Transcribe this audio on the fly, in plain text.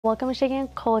Welcome to Shaking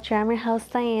Culture. I'm your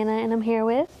host, Diana, and I'm here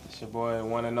with... It's your boy,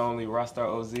 one and only Rostar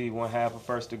OZ, one half of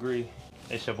First Degree.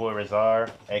 It's your boy, Razar,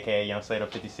 a.k.a. Young Slater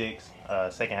 56,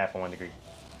 second half of 1 degree.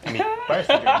 I mean, first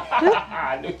degree.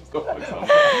 I knew he was going to fuck something.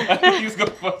 I knew he was going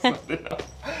to fuck something up.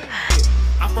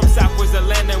 I'm from Southwest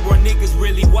Atlanta where niggas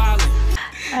really wildin'.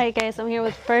 Alright guys, I'm here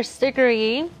with First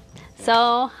Degree.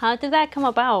 So, how did that come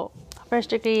about?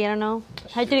 First Degree, I don't know.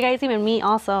 How did you guys even meet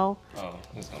also? Oh,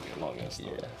 it's going to be a long ass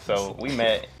story. Yeah. So, we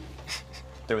met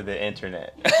through the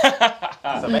internet.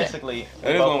 So, basically,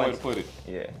 That is one way to put it.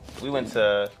 Yeah. We went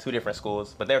to 2 different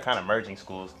schools, but they were kind of merging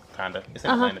schools, kind of. It's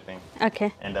an Atlanta thing.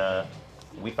 Okay. And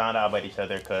we found out about each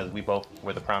other because we both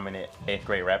were the prominent 8th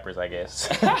grade rappers, I guess.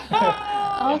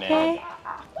 Okay.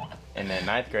 And then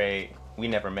 9th grade, we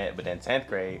never met, but then 10th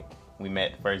grade, we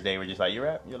met the first day. We're just like, you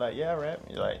rap? You're like, yeah, I rap.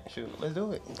 You're like, shoot, let's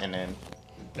do it. And then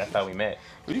that's how we met.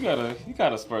 But you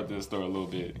gotta spread this story a little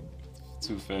bit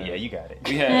too fast. Yeah, you got it.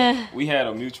 We had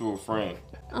a mutual friend.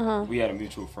 We had a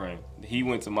mutual friend. He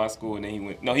went to my school and then he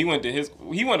went to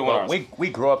one of Well, ours. we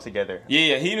grew up together.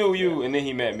 Yeah, he knew you and then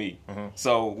he met me.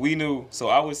 So we knew. So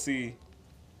I would see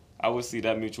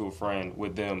that mutual friend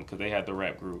with them because they had the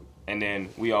rap group, and then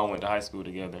we all went to high school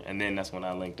together, and then that's when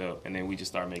I linked up, and then we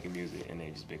just started making music, and they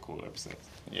just been cool ever since.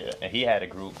 Yeah, and he had a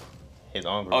group, his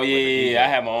own group. Oh yeah, I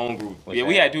had my own group. What's Yeah, that?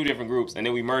 we had 2 different groups, and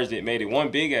then we merged it, made it one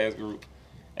big ass group,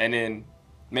 and then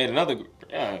made another group.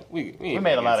 Yeah, we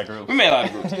made a lot of groups. We made a lot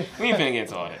of groups. We ain't finna get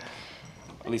into all that.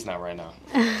 At least not right now.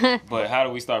 But how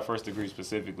did we start First Degree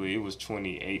specifically? It was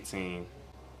 2018,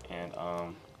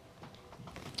 and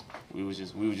we was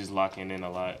just locking in a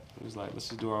lot. It was like, let's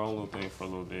just do our own little thing for a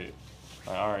little bit.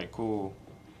 Like, all right, cool.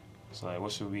 It's like,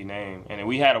 what should we name? And then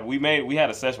we had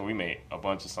a session where we made a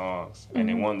bunch of songs, and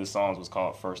then one of the songs was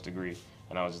called First Degree,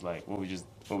 and I was just like, what we just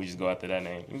go after that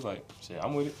name? He was like, shit,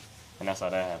 I'm with it, and that's how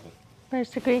that happened.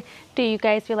 First Degree. Do you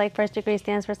guys feel like First Degree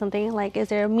stands for something? Like, is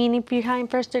there a meaning behind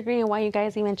First Degree and why you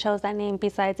guys even chose that name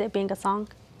besides it being a song?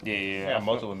 Yeah. Yeah,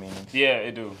 multiple meanings. Yeah,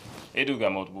 it do. It do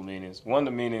got multiple meanings. One of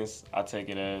the meanings I take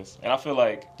it as, and I feel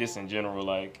like just in general,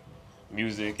 like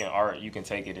music and art, you can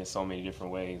take it in so many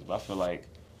different ways. But I feel like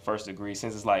First Degree,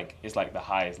 since it's like the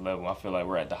highest level, I feel like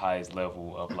we're at the highest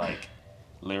level of like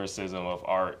lyricism, of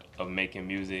art, of making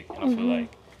music. And I feel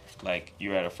like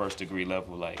you're at a first degree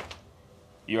level, like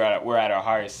we're at our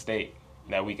highest state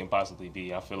that we can possibly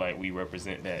be. I feel like we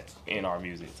represent that in our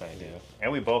music type deal.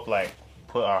 And we both like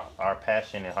put our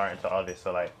passion and heart into all this.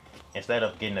 So like, instead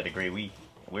of getting a degree,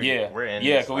 we're in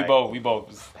this, cause like, we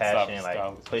both passion,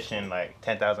 stop. pushing like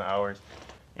 10,000 hours.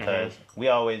 Because we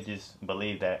always just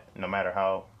believe that no matter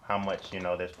how much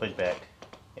there's pushback,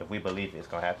 if we believe it's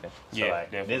gonna happen. So Yeah,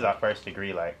 like, definitely. this is our first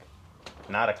degree, like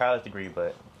not a college degree,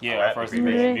 but Yeah, a our rap first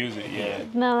degree. degree in music. Yeah,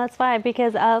 No, that's fine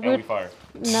because and we fire.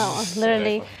 no,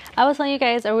 literally. I was telling you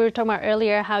guys, or we were talking about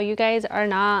earlier, how you guys are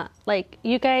not like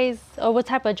or what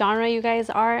type of genre you guys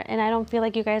are, and I don't feel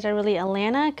like you guys are really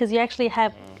Atlanta because you actually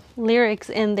have lyrics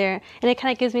in there, and it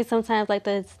kind of gives me sometimes like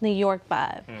this New York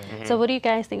vibe. So what do you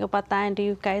guys think about that? And do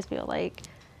you guys feel like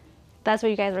that's what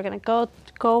you guys are gonna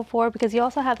go for? Because you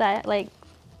also have that like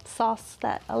sauce,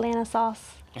 that Atlanta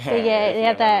sauce. But yeah, they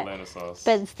have that. Atlanta sauce.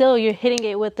 But still, you're hitting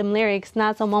it with them lyrics,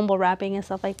 not some mumble rapping and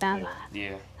stuff like that.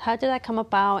 Yeah. How did that come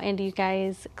about? And do you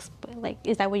guys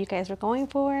is that what you guys were going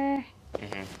for?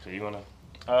 So you wanna?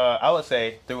 I would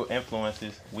say through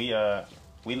influences, we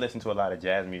listened to a lot of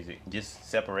jazz music, just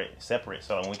separate.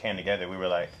 So when we came together, we were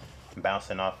like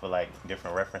bouncing off of like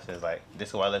different references. Like, this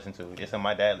is who I listen to, this is who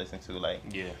my dad listened to, like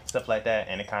stuff like that.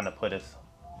 And it kind of put us.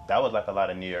 That was like a lot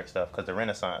of New York stuff because the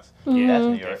Renaissance, that's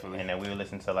New York. Definitely. And then we would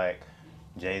listen to like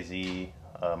Jay-Z,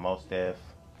 Mos Def,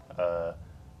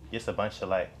 just a bunch of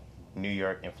like New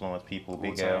York influenced people,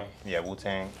 Big L, Wu-Tang.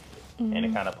 Wu-Tang, and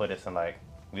it kind of put us in like,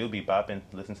 we would be bopping,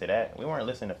 listen to that. We weren't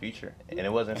listening to Future, and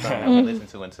it wasn't something that we listened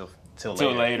to until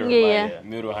later. Yeah. Like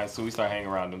middle high school, we started hanging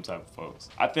around them type of folks.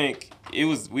 I think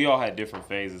we all had different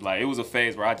phases. Like, it was a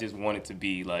phase where I just wanted to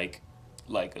be like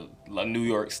a New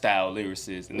York style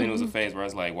lyricist, and then it was a phase where I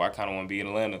was like, well, I kind of want to be an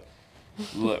Atlanta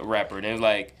rapper. And it was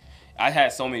like, I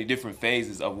had so many different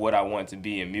phases of what I wanted to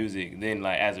be in music. Then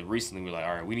like, as of recently, we're like,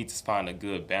 all right, we need to find a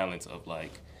good balance of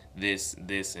like this,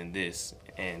 and this,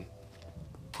 and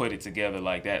put it together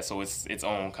like that, so it's its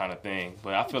own kind of thing.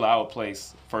 But I feel like I would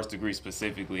place First Degree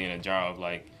specifically in a genre of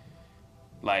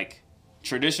like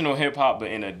traditional hip hop,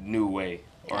 but in a new way,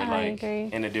 or I like agree.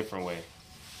 in a different way.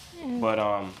 But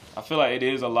I feel like it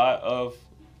is a lot of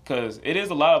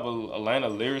Atlanta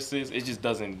lyricists. It just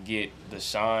doesn't get the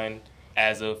shine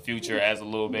as a Future, as a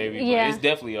Lil Baby. Yeah. But it's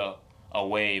definitely a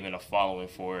wave and a following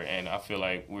for it, and I feel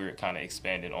like we're kind of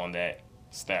expanded on that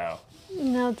style.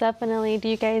 No, definitely. Do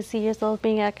you guys see yourselves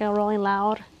being like a Rolling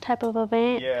Loud type of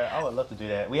event? Yeah, I would love to do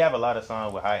that. We have a lot of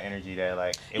songs with high energy that,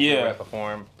 like, if we Yeah. were to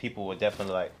perform, people would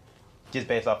definitely, like, just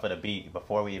based off of the beat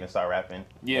before we even start rapping,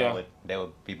 Yeah. they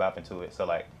would be bopping to it. So,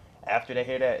 like, after they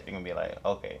hear that, they're gonna be like,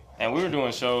 okay. And we were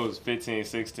doing shows 15,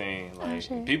 16. Like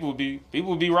shit. people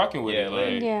would be rocking with Yeah, it.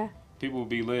 Like Yeah. people would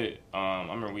be lit. I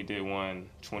remember we did one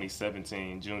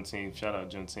 2017 Juneteenth. Shout out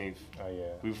Juneteenth. Oh yeah.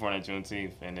 We performed at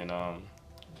Juneteenth, and then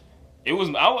it was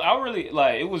I really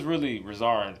like it was really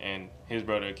Razarn and his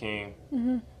brother King.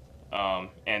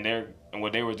 And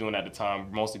what they were doing at the time,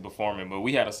 mostly performing. But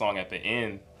we had a song at the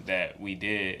end that we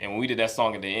did, and when we did that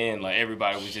song at the end, like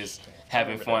everybody was just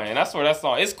having fun. And I swear that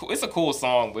song, it's a cool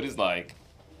song, but it's like,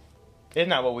 It's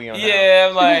not what we on now.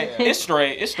 yeah, like it's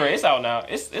straight, it's out now.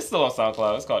 It's still on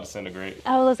SoundCloud. It's called Disintegrate.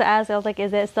 I was asked, I was like,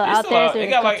 is it still It's out still there? out. So It you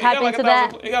got can like tap into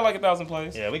that? it got like 1,000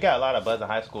 plays. Yeah, we got a lot of buzz in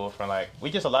high school from, like,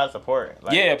 we just a lot of support.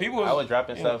 Like, Yeah, people was- I was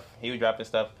dropping yeah. stuff, he was dropping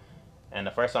stuff, and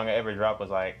the first song I ever dropped was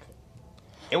like,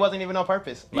 it wasn't even on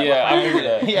purpose. Like, Yeah, my I friend- remember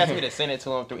that. He asked me to send it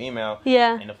to him through email,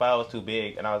 Yeah. and the file was too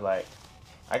big, and I was like,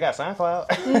 I got SoundCloud.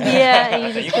 Yeah, and you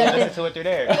So just you can sent listen it. to it through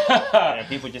there. And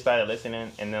people just started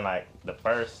listening, and then, like, the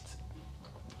first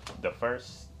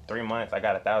 3 months I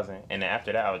got 1,000, and then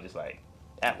after that I was just like,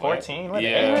 at 14, what the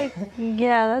Yeah. heck?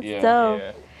 Yeah, that's Yeah. dope.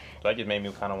 Yeah. So that just made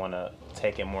me kind of want to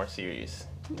take it more serious.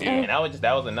 Yeah. And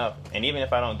that was enough. And even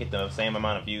if I don't get the same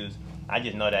amount of views, I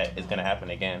just know that it's gonna happen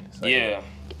again. So, Yeah.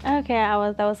 Okay, that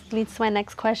was leads to my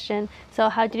next question. So,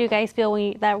 how did you guys feel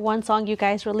when that one song you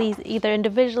guys released, either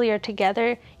individually or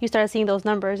together, you started seeing those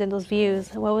numbers and those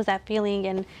views? What was that feeling?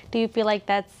 And do you feel like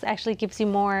that's actually gives you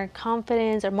more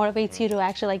confidence or motivates you to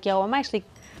actually like, yo, I'm actually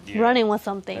Yeah. running with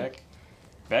something?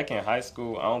 Back in high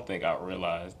school, I don't think I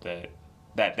realized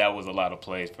that was a lot of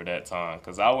plays for that time.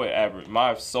 Because I would average,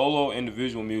 my solo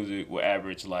individual music would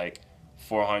average like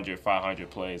 400,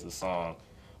 500 plays a song.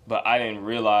 But I didn't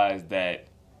realize that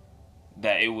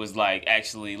it was like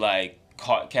actually like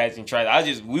catching track.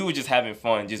 We were just having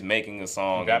fun, just making a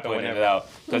song and putting it out.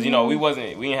 Because, you know, we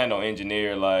didn't have no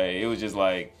engineer. Like, it was just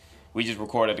like, we just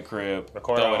recorded at the crib,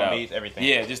 Record throw our it own out. beats, everything.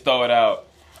 Yeah, just throw it out.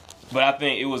 But I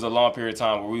think it was a long period of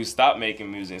time where we would stop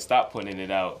making music and stop putting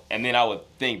it out. And then I would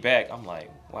think back, I'm like,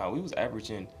 wow, we was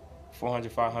averaging 400,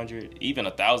 500, even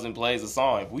 1,000 plays a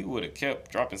song. If we would have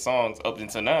kept dropping songs up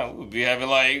until now, we would be having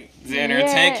like 10 or Yeah.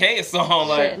 10K a song.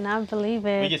 Like, Shit, not believe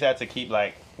it. we just had to keep,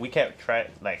 like, we kept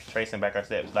tracing back our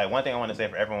steps. Like, one thing I want to say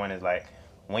for everyone is, like,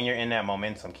 when you're in that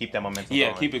momentum, keep that momentum Yeah,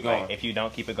 going. keep it going. Like, if you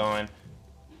don't keep it going,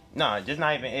 just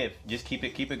not even if, just keep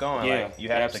it going. Yeah, Like, you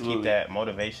have to absolutely. keep that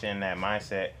motivation, that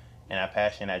mindset, and that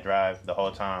passion, that drive the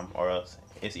whole time, or else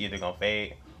it's either gonna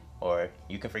fade or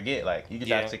you can forget. Like, you just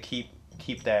Yeah. have to keep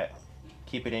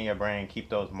it in your brain, keep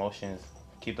those motions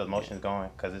going,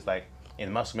 because it's like, it's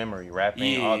muscle memory,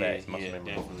 rapping, all that is muscle memory.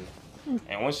 definitely.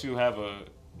 And once you have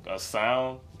a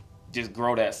sound, just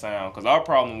grow that sound. Because our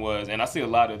problem was, and I see a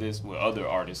lot of this with other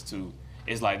artists too,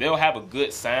 it's like they'll have a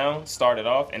good sound, start it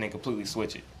off, and then completely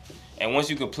switch it. And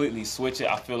once you completely switch it,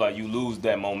 I feel like you lose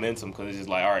that momentum because it's just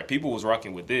like, all right, people was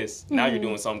rocking with this. Now you're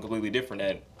doing something completely different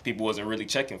that people wasn't really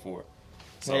checking for.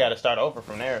 So you got to start over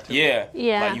from there too. Yeah.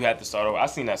 Yeah. Like, you have to start over. I've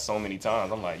seen that so many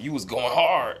times. I'm like, you was going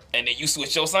hard, and then you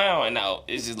switch your sound, and now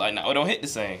it's just like, now it don't hit the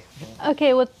same.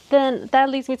 Okay, well then that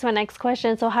leads me to my next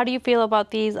question. So how do you feel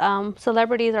about these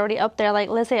celebrities already up there? Like,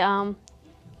 let's say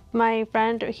my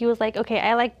friend, he was like, okay,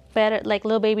 I like better like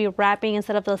Lil Baby rapping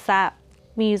instead of the sap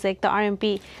music, the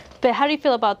R&B. But how do you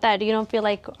feel about that? Do you don't feel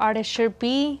like artists should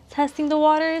be testing the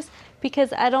waters?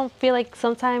 Because I don't feel like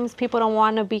sometimes people don't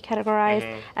want to be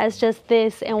categorized as just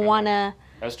this and want to.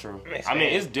 That's true. I mean,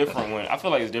 it's different I feel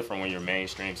like it's different when you're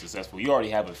mainstream successful. You already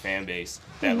have a fan base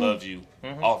that loves you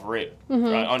off rip,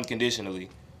 right, unconditionally.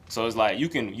 So it's like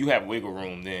you have wiggle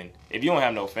room then. If you don't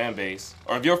have no fan base,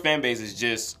 or if your fan base is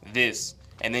just this,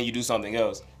 and then you do something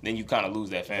else, then you kind of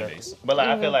lose that fan base. But like,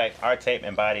 I feel like our tape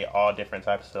embody all different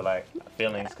types of like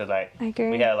feelings, because like I agree.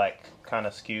 we had like kind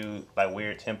of skewed like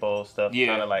weird tempo stuff, Yeah.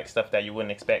 kind of like stuff that you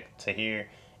wouldn't expect to hear,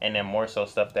 and then more so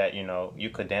stuff that, you know,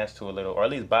 you could dance to a little, or at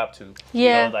least bop to.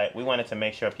 Yeah. You know, like we wanted to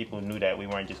make sure people knew that we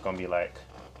weren't just gonna be like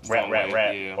rap, One rap, way,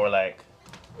 rap, yeah. or like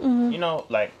you know,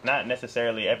 like not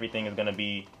necessarily everything is gonna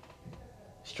be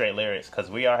straight lyrics,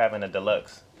 because we are having a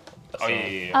deluxe. Oh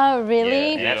soon. yeah. Oh,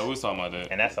 really? Yeah. Yeah, we was talking about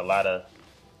that. And that's a lot of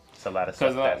stuff.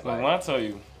 Because That's when like,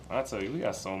 I tell you, we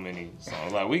got so many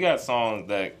songs. Like, we got songs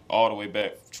that all the way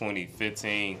back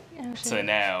 2015 Oh, to shit.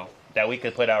 now, that we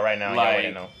could put out right now. And y'all already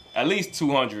like know. at least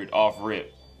 200 off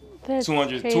rip. That's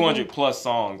 200 crazy. plus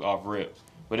songs off rip.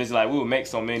 But it's like we would make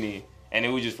so many and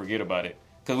then we just forget about it.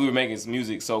 Because we were making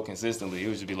music so consistently. It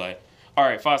would just be like, all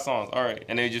right, 5 songs, all right,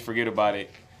 and they just forget about it.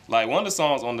 Like one of the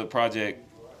songs on the project,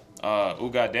 "Ooh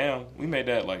Goddamn," we made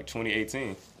that like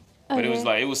 2018, but it was Okay.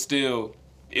 like it was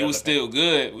still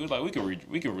good. We was like we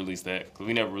could release that because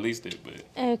we never released it, but.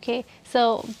 Okay,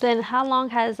 so then how long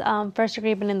has First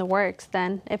Degree been in the works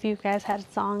then? If you guys had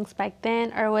songs back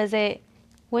then, or was it,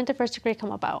 when did First Degree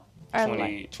come about? Or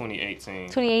 2018.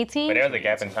 2018? But there was a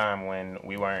gap in time when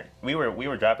we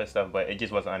were dropping stuff, but it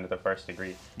just wasn't under the First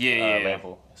Degree Yeah.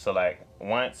 label. So like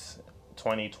once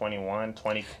 2021,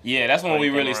 20. Yeah, that's when we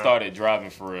came really around. started driving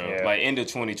for real. Yeah. Like end of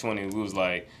 2020, we was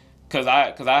like, cause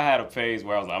I had a phase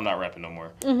where I was like, I'm not rapping no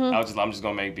more. I'm just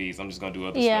gonna make beats. I'm just gonna do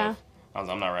other Yeah. stuff. I was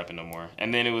like, I'm not rapping no more.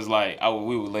 And then it was like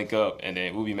we would link up and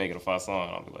then we'll be making a 5 song.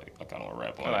 And I'll be like, I kind of want to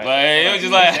rap on it. Like it was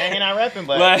just like. He not rapping,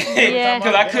 but Like, Yeah.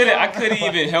 cause I couldn't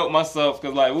even help myself.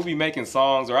 Cause like we'll be making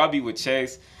songs, or I'll be with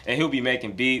Chase, and he'll be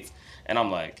making beats, and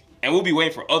I'm like, and we'll be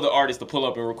waiting for other artists to pull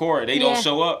up and record. They don't Yeah.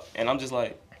 show up, and I'm just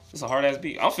like, it's a hard ass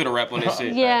beat. I'm finna rap on this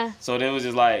shit. Yeah. So there was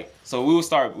just like, so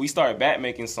we started back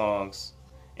making songs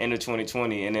into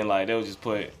 2020, and then like they'll just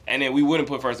put, and then we wouldn't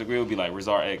put First Degree. It would be like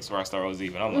Rizar X, Rockstar OZ,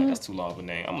 and I'm like, that's too long of a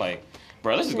name. I'm like,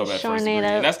 bro, let's just go back Just First shorten Degree, it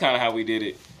up. and that's kind of how we did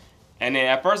it. And then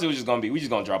at first it was just gonna be, we just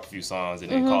gonna drop a few songs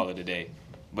and then call it a day.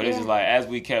 But it's Yeah. just like as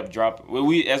we kept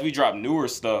dropping, as we dropped newer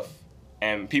stuff,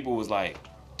 and people was like,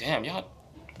 damn, y'all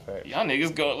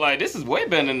niggas go like this is way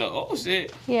better than the old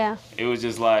shit. Yeah. It was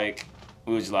just like.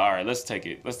 We was just like, all right, let's take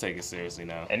it seriously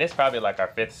now. And it's probably like our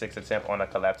 5th, 6th attempt on a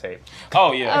collab tape.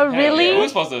 Oh yeah. Oh, Hell really? Yeah. We was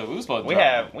supposed to. We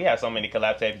have so many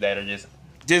collab tapes that are just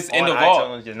in on the vault.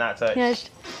 iTunes, just not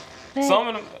touched. Yeah. Some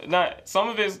of them, not some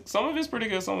of it's pretty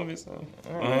good. Some of it's.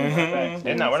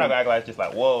 It's not. We're not gonna act like it's just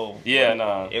like whoa. Yeah,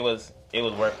 nah. It was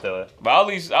worth the. But I'll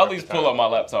at least pull up my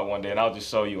laptop one day and I'll just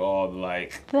show you all the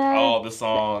all the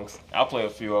songs. I'll play a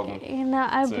few of them. You know,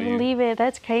 I So you- believe it.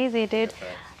 That's crazy, dude.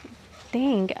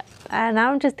 Dang. And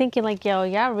I'm just thinking like, yo,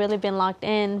 y'all really been locked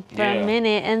in for Yeah. a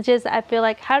minute, and just I feel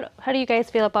like how do you guys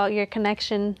feel about your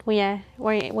connection when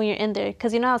you're in there?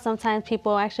 Because you know how sometimes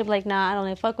people actually be like, nah, I don't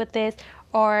really fuck with this,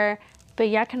 but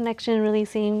your connection really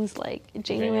seems like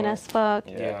genuine as fuck.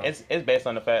 Yeah. It's based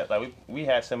on the fact like we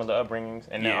had similar upbringings,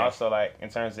 and then Yeah. also like in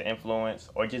terms of influence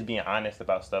or just being honest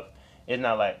about stuff. It's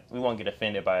not like we won't get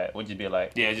offended by it. We'll just be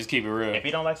like, Yeah, just keep it real. if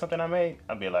you don't like something I made,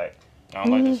 I'll be like, I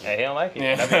don't like this. hey, he don't like it.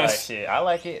 Yeah. And I'll be like, shit, I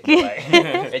like it. But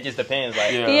like, it just depends.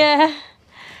 Like, Yeah. Yeah.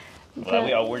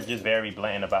 like we're just very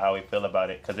blatant about how we feel about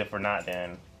it. Because if we're not,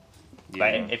 then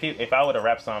Yeah. like if I would have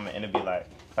rapped something and it'd be like,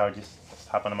 I would just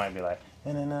hop on the mic and be like,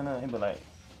 no. He'd be like,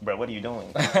 bro, what are you doing?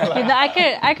 You know,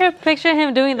 I could picture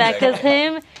him doing that because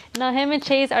him and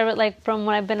Chase are like, from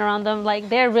when I've been around them, like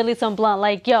they're really some blunt.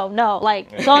 Like, yo, no, like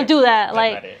don't do that. That's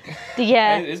Like, not it.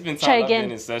 yeah, It's been try times I've again.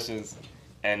 been in sessions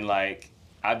and like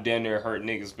I've damn near hurt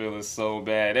niggas feelings so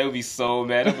bad. They would be so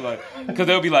mad. They'll be like, cause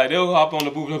they'll hop on the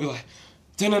booth. They'll be like,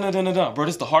 dun, bro,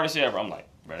 this the hardest shit ever. I'm like,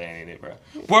 bro, that ain't it, bro.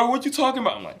 Bro, what you talking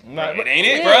about? I'm like, bro, it ain't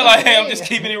it, bro. Like, I'm just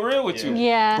keeping it real with you.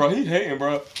 Yeah. Bro, he hating,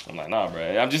 bro. I'm like, nah,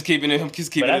 bro. I'm just keeping it. I'm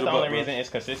just keeping But it that's the a buck, only bro. reason it's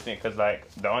consistent. Because like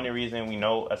the only reason we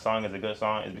know a song is a good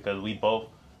song is because we both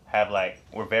have like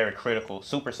we're very critical,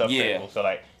 super self-critical. Yeah. So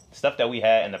like stuff that we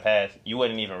had in the past, you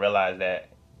wouldn't even realize that.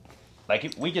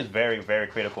 Like we just very, very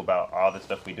critical about all the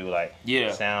stuff we do, like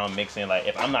Yeah. sound mixing. Like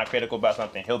if I'm not critical about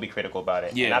something, he'll be critical about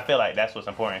it. Yeah. And I feel like that's what's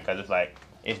important because it's like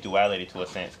it's duality to a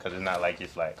sense because it's not like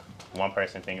just like one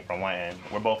person thinking from one end.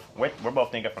 We're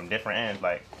both thinking from different ends.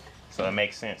 Like so it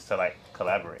makes sense to like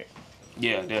collaborate.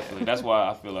 Yeah, definitely. That's why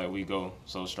I feel like we go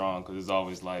so strong because it's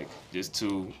always like just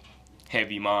two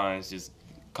heavy minds just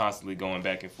constantly going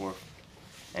back and forth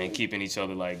and keeping each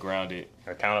other like grounded.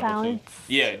 Accountable Balance.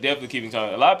 Yeah, definitely keeping each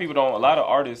other. A lot of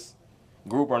artists,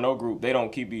 group or no group, they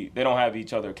don't have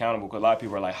each other accountable because a lot of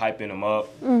people are like hyping them up.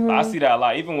 I see that a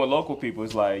lot. Even with local people,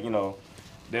 it's like, you know,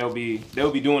 they'll be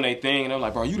doing their thing and they're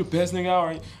like, bro, you the best nigga out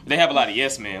right? They have a lot of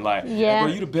yes men, like, Yeah. hey,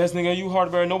 bro, you the best nigga, you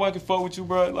hard, bro, nobody can fuck with you,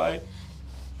 bro. Like,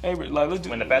 hey, bro, like, let's do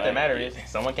When the fact like, that matters is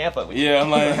someone can't fuck with you. Yeah, I'm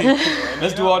like,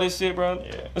 let's do all this shit, bro.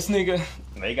 Yeah. This nigga.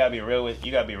 You gotta be real with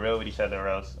each other, or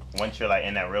else once you're like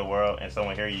in that real world and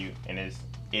someone hear you and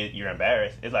you're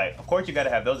embarrassed, it's like of course you gotta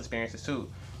have those experiences too,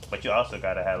 but you also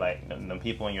gotta have like them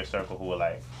people in your circle who will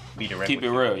like be direct. Keep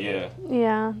with it you. real, yeah.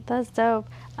 Yeah, that's dope.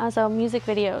 Also, music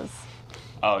videos.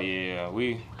 Oh yeah,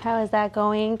 How is that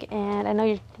going? And I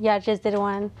know y'all just did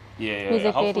one. yeah.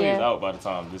 Music Hopefully video. it's out by the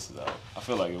time this is out. I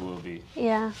feel like it will be.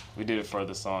 Yeah. We did it for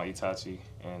the song Itachi,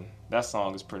 and that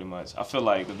song is pretty much. I feel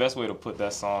like the best way to put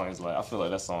that song is like I feel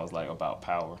like that song is like about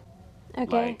power, Okay.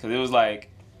 like because it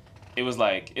was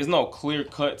like it's no clear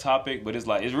cut topic, but it's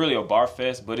like it's really a bar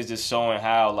fest, but it's just showing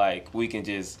how like we can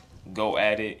just go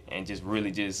at it and just really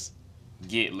just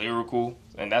get lyrical,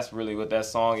 and that's really what that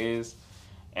song is.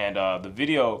 And the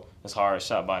video is hard,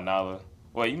 shot by Nala.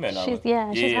 Well, you met Nala.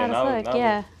 She's hot as fuck.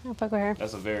 Yeah, I fuck with her.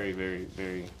 That's a very, very,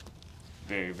 very,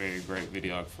 very, very great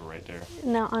videographer right there.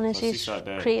 No, honestly, So she she's shot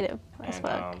that. creative as And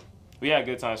fuck. we had a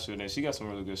good time shooting it. She got some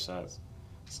really good shots.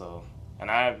 So, and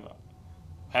I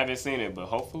haven't seen it, but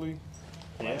hopefully,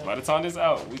 Yeah. by the time this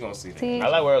out, we gonna see that. See, I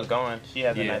like where it's going. She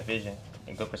has a Yeah. nice vision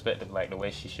and good perspective. Like the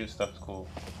way she shoots stuff is cool.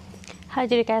 how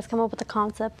did you guys come up with the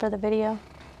concept for the video?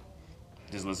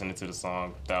 Just listening to the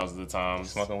song thousands of times.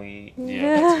 Smoking weed.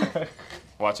 Yeah.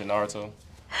 Watching Naruto.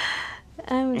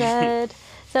 I'm dead.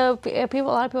 So a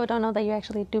lot of people don't know that you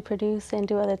actually do produce and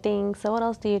do other things. So what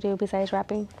else do you do besides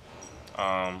rapping?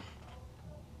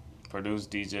 Produce,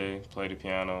 DJ, play the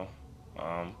piano.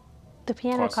 The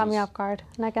piano caught me Courses. off guard.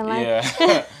 Not gonna lie.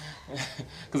 Yeah.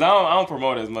 Cause I don't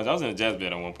promote it as much. I was in a jazz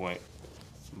band at one point,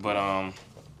 but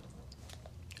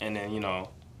and then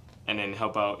and then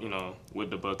help out with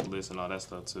the bucket list and all that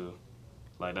stuff too.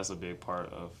 Like that's a big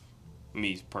part of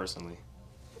me personally.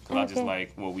 Cause I just Okay.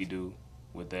 like what we do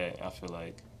with that. I feel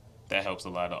like that helps a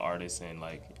lot of artists and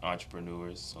like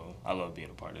entrepreneurs. So I love being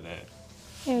a part of that.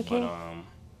 Okay. But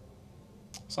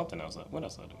something else. What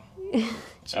else I do?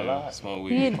 Chill, lot. smoke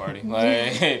weed, party.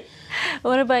 Like.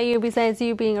 What about you? Besides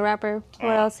you being a rapper,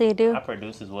 what else do you do? I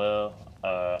produce as well.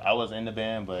 I was in the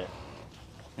band, but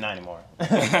not anymore.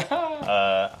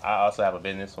 I also have a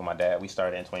business with my dad. We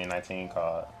started in 2019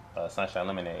 called Sunshine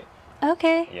Lemonade.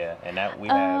 Okay. Yeah, and that we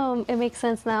have. It makes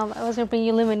sense now. I was gonna bring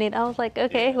you lemonade. I was like,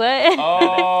 okay, Yeah. what?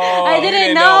 Oh, I you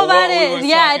didn't know what about we it. was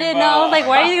Yeah, I talking didn't know. I was like,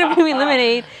 why are you gonna bring me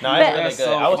lemonade? No, it's really That's good.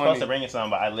 so I was funny. supposed to bring you some,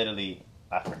 but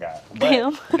I forgot. But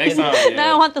Damn. Next time, Now I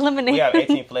yeah. want the lemonade. we have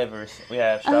 18 flavors. We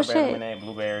have Oh, strawberry shit. lemonade,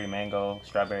 blueberry, mango,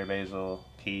 strawberry basil,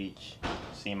 peach,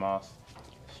 sea moss.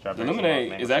 The Strawberry lemonade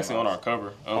mango is sea actually on moss. our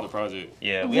cover of the project.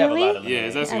 Yeah, we have a lot of Really? Yeah, lemonade.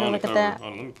 it's actually I on the look at cover. that.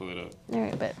 Hold on, let me pull it up. All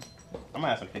right, but I'm gonna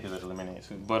have some pictures of the lemonade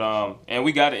too. But and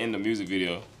we got it in the music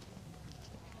video,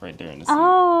 right there in the scene.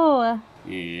 oh,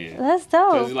 Yeah, that's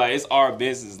because dope. like it's our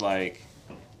business. Like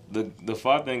the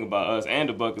fun thing about us and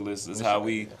the bucket list is how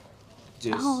we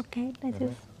just Oh, okay, that's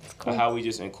cool. how we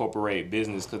just incorporate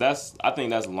business. Because I think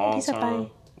that's long These are term. fine.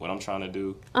 What I'm trying to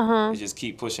do Uh-huh. is just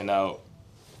keep pushing out.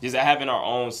 Just having our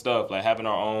own stuff, like having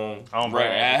our own, Own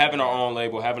brand. having our own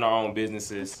label, having our own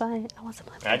businesses, Fine. I want some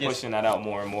lemonade. I just pushing that out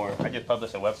more and more. I just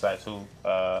published a website too.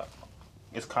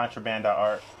 It's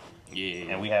contraband.art,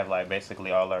 Yeah, and we have like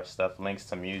basically all our stuff, links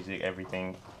to music,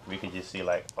 everything. We could just see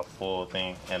like a full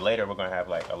thing, and later we're gonna have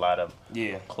like a lot of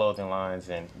yeah, clothing lines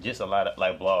and just a lot of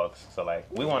like blogs. So like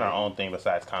we want our own thing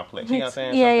besides Complex. You know what I'm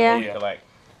saying? Yeah, Something yeah. where we could like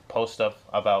post stuff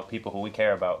about people who we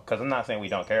care about. Because I'm not saying we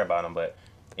don't care about them, but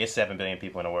it's 7 billion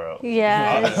people in the world.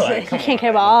 Yeah, Like, it's- come you can't on, care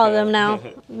about all of them now.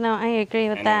 No, I agree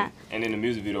with and that. then, and in the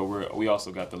music video, we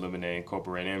also got the lemonade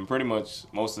incorporated, and pretty much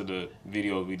most of the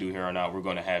videos we do here on out, we're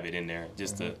gonna have it in there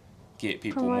just to get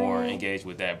people more Promote it. engaged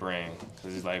with that brand.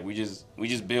 Because it's like we just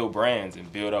build brands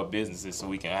and build up businesses so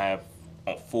we can have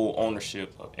full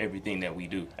ownership of everything that we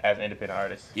do. As independent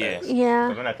artists. Yeah. Because Yeah,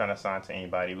 we're not trying to sign to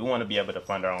anybody. We want to be able to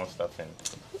fund our own stuff. And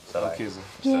so like, Kizzy.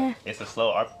 yeah, it's a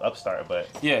slow upstart, but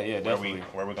Yeah, where definitely.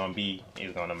 we're gonna be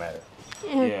is gonna matter.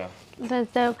 Yeah.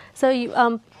 that's dope.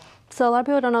 So so a lot of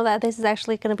people don't know that this is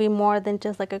actually going to be more than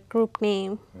just like a group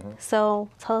name. So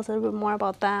tell us a little bit more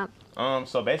about that.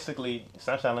 So basically,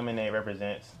 Sunshine Lemonade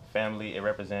represents family. It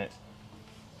represents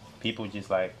people just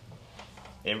like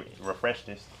it refreshed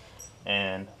us.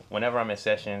 And whenever I'm in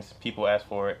sessions, people ask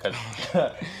for it because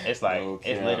it's like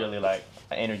Okay. it's literally like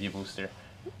an energy booster,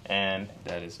 and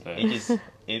That is fact. it just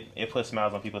it puts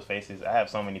smiles on people's faces. I have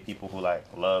so many people who like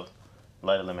love the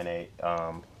lemonade.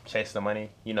 Chase the Money,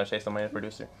 Chase the Money, the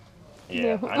producer.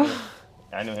 Yeah, Yeah.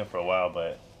 I knew him for a while,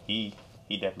 but he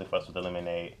definitely fucks with the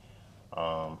lemonade.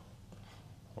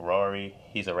 Rory,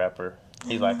 he's a rapper.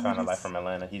 He's like kind of like from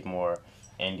Atlanta. He's more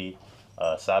indie.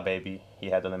 Sa Baby, he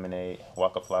had the lemonade.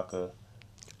 Waka Flocka.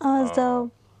 Oh, that's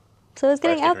dope. So it's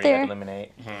getting First out Degree had there. the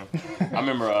lemonade. I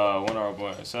remember one of our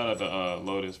boys. Shout out to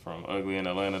Lotus from Ugly in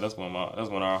Atlanta. That's one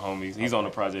of our homies. He's on the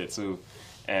project too.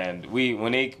 And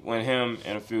when him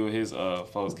and a few of his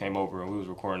folks came over and we was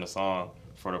recording a song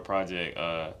for the project,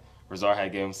 Razar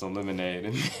had gave him some lemonade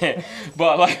and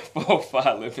bought like 4 or 5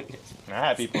 lemonades. And I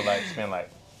had people like spend like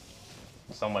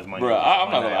so much money. Bro, I'm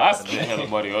not gonna lie, I for the spent lemonade. hella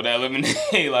money on that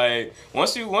lemonade. Like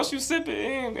once you sip it,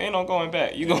 ain't no going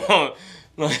back. You going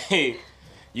like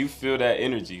you feel that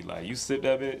energy. Like you sip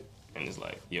that bit and it's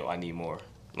like, yo, I need more.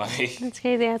 Like, That's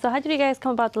crazy. So how did you guys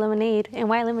come about the lemonade and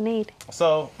why lemonade?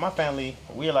 So my family,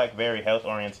 we're like very health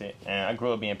oriented, and I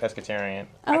grew up being pescatarian.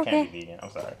 Oh, I okay. can't be vegan.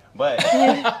 I'm sorry, but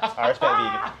I respect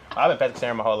vegan. I've been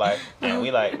pescatarian my whole life, and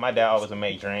we like my dad always would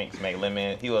make drinks, make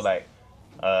lemon. He would like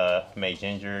make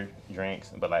ginger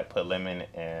drinks, but like put lemon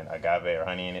and agave or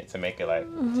honey in it to make it like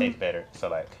taste better. So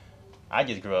like, I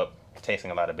just grew up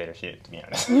tasting a lot of bitter shit, to be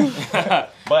honest.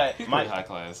 But pretty my high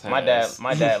class. my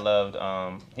dad loved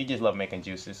he just loved making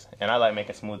juices, and I like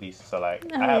making smoothies. So like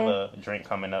I have a drink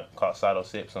coming up called Sato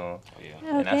Sips on,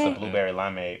 Yeah. and that's a Okay. blueberry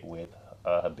limeade with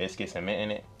hibiscus and mint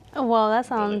in it. Oh, well, that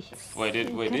sounds. Delicious. Wait,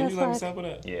 didn't you That's let me like- sample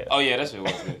that? Yeah. Oh yeah, that shit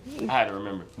was good. I had to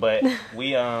remember. But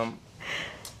we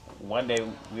one day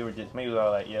we were just maybe we were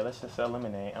all like, yeah, let's just sell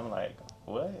lemonade. I'm like,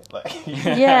 what? Like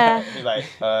Yeah. he's like,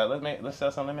 let's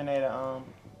sell some lemonade at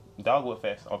Dogwood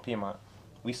Fest on Piedmont.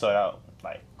 We sold out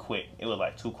like quick. It was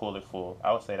like 2 coolers full.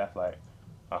 I would say that's like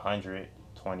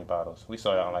 120 bottles. We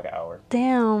sold out in like an hour.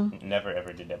 Damn. Never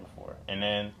ever did that before. And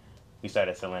then we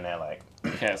started selling at like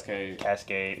Cascade.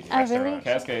 Cascade Oh, really? restaurants.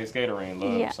 Cascade Skaterine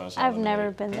love Yeah, Sunshine I've Lemonade. never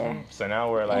been there. So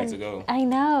now we're like, to go. I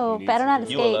know, You but I don't know how to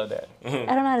need you will skate. love that. I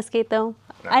don't know how to skate though.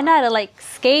 Nah. I know how to like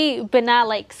skate, but not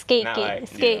like skate, Not skate, like-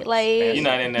 skate. yeah, like, fancy. You're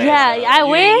not in that. Yeah, I you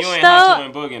wish, ain't, you ain't though. Hacho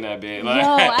and Boogie in that bit. yo,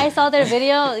 Like, I saw their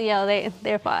video. Yo,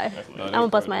 they're fire. No, I'm gonna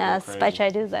bust my they go ass if I crazy. try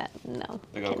to do that. No,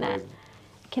 They go cannot, crazy.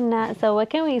 cannot. So,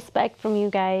 what can we expect from you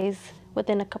guys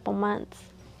within a couple months?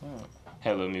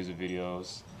 Hella music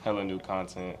videos, hella new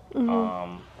content,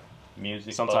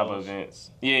 Music. some type of clothes. events.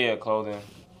 Yeah, clothing.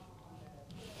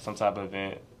 Some type of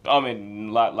event. I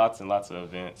mean, lots and lots of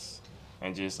events,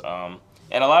 and just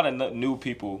and a lot of new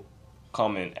people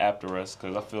coming after us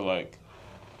because I feel like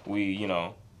we, you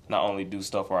know, not only do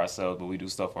stuff for ourselves, but we do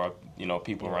stuff for our, you know,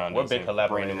 people Yeah, around we're us. big and bring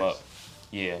them collaborators. up.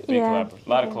 Yeah, big Yeah. a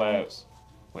lot of collabs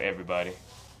with everybody.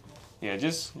 Yeah,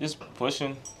 just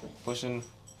pushing,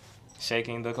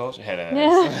 shaking the culture. Head ass.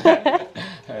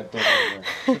 Had to throw that in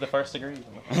there. To the first degree.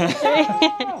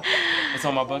 It's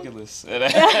on my bucket list.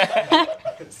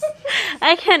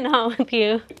 I cannot with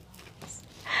you.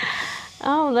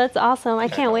 Oh, that's awesome! I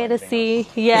can't know wait to anything see.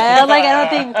 Yeah, like I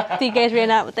don't think you guys ran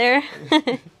out there.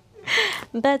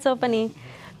 That's so funny,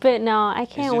 but no, I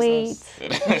can't wait.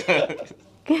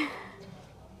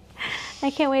 I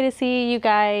can't wait to see you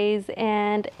guys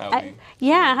and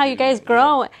how you guys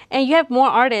grow, and you have more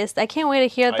artists. I can't wait to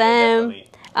hear Oh, yeah, them.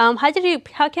 definitely.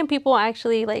 How can people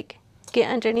actually like get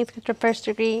underneath the first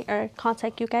degree or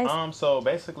contact you guys? So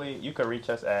basically, you could reach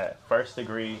us at First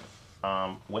Degree,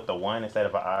 with a 1 instead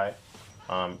of an I.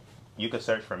 You could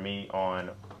search for me on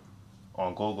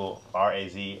Google,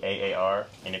 RAZAAR,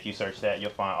 and if you search that, you'll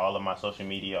find all of my social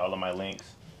media, all of my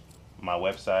links, my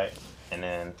website, and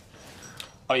then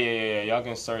Oh yeah. Y'all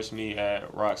can search me at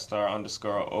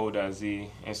rockstar_o.z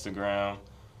Instagram.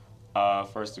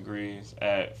 First degrees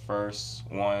at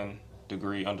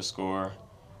first1degree_,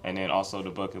 and then also the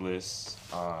bucket list.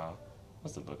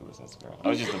 What's the bucket list Instagram?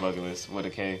 Oh, it's just the bucket list with a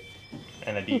K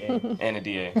and a DA. and a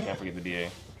DA. Can't forget the DA.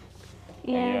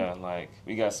 And yeah, like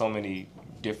we got so many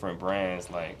different brands.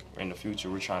 Like in the future,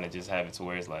 we're trying to just have it to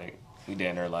where it's like we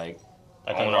down there like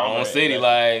Like own our own conglomerate, city.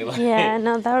 yeah. Like Yeah,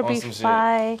 no, that would on be some shit.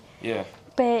 fine. Yeah.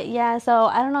 But yeah, so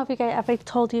I don't know if I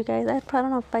told you guys. I don't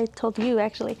know if I told you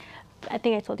actually. I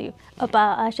think I told you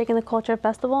about Shaking the Culture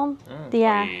Festival.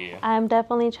 Yeah, yeah. I'm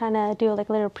definitely trying to do like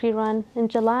a little pre-run in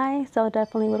July, so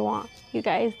definitely would want you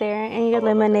guys there and your I would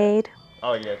love that. lemonade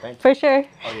Oh yeah, thank you. for sure.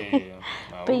 Oh yeah.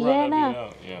 Nah, But we yeah, run that no.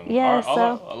 beat out. Yeah.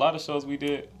 Yeah, A lot of shows we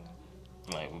did,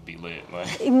 like would be lit.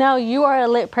 Like No, you are a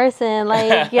lit person.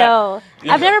 Like, yo,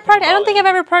 Yeah. I've never partied. I don't think I've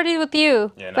ever partied with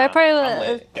you. Yeah, But I nah, partied I'm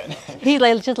with. lit. He's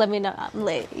like, just let me know I'm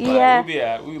lit. Like,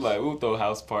 Yeah. we'll throw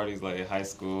house parties like in high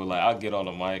school. Like I'll get on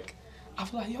the mic. I'll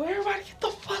be like, yo, everybody get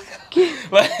the fuck up.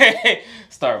 Like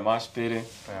start mosh pitting.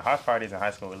 Man, house parties in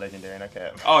high school were legendary, no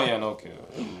cap. Oh yeah, no kill.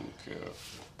 Ooh, kill.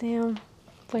 Damn.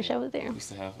 Wish I was there. We used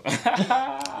to have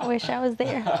Wish I was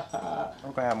there.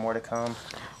 We're gonna have more to come.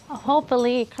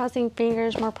 Hopefully, crossing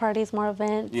fingers, more parties, more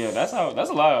events. Yeah, that's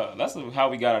how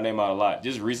we got our name out a lot.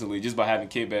 Just recently, just by having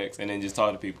kickbacks and then just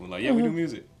talking to people. Like, yeah, we do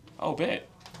music. Oh, bet.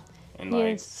 And Yeah,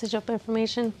 like, switch up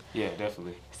information. yeah,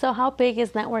 definitely. So, how big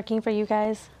is networking for you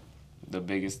guys? The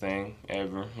biggest thing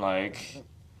ever. Like,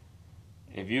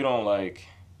 if you don't like,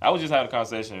 I was just having a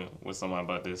conversation with someone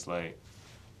about this. Like,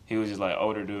 he was just like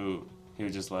older dude. He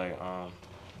was just like,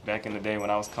 back in the day when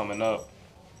I was coming up,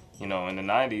 you know, in the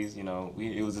 '90s, you know,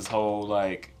 it was this whole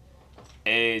like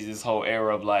age, this whole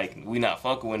era of like we not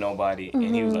fucking with nobody,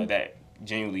 and he was like that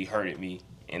genuinely hurted me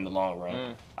in the long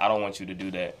run. I don't want you to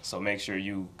do that. So make sure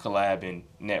you collab and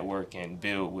network and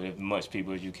build with as much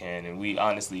people as you can. And we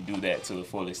honestly do that to the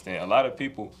full extent. A lot of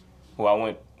people who I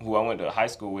went to high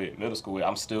school with, middle school with,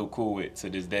 I'm still cool with to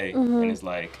this day. And it's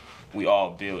like we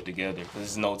all build together.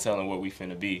 There's no telling what we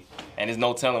finna be, and there's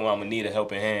no telling when I'm gonna need a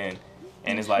helping hand.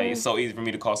 And it's like, it's so easy for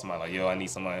me to call somebody like, yo, I need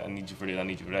somebody, I need you for this, I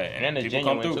need you for that. And then it's people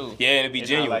come genuine through. too. Yeah, and it be it's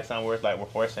genuine. Not like something where it's like we're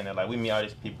forcing it. Like we meet all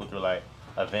these people through like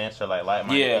events or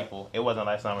like-minded people. It wasn't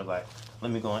like something was like,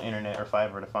 let me go on internet or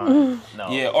Fiverr to find.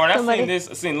 No. Yeah, or I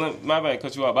seen my bad,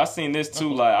 cut you off. But I seen this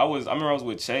too. Like I remember I was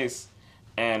with Chase,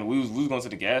 and we was going to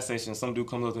the gas station. Some dude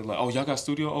comes up and like, oh, y'all got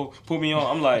studio? Oh, put me on.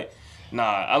 I'm like,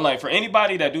 nah. I'm like, for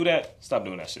anybody that do that, stop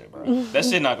doing that shit, bro. That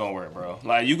shit not gonna work, bro.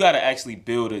 Like you gotta actually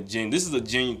build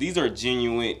these are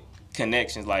genuine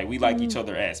connections. Like we like each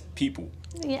other as people.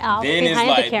 Yeah, Then it's behind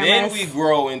the like, then cameras. we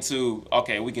grow into,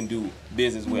 okay, we can do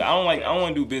business with. I don't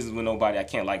want to do business with nobody I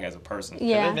can't like as a person.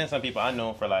 Yeah. There's been some people I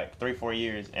known for like 3-4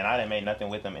 years, and I didn't make nothing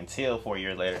with them until 4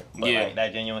 years later. But like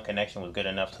that genuine connection was good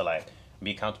enough to like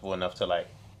be comfortable enough to like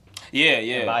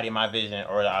embody my vision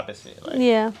or the opposite. Like,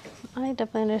 Yeah, I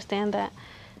definitely understand that.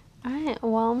 All right,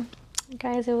 well,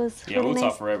 guys, it was really we'll nice.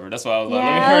 talk forever. That's why I was like, Yeah,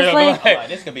 let me I hurry was up. like- like,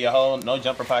 this could be a whole No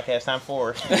Jumper podcast time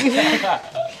 4.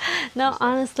 No,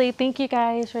 honestly, thank you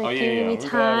guys for giving me We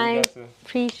time. got to-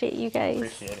 Appreciate you guys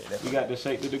Appreciate it. That's We got to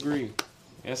shake the degree.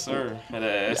 Yes, sir.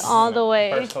 That's all the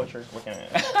way. first culture looking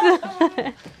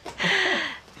at.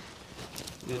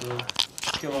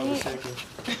 Kill all the shaking.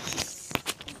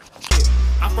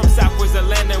 I'm from Southwest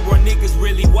Atlanta where niggas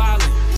really wildin'.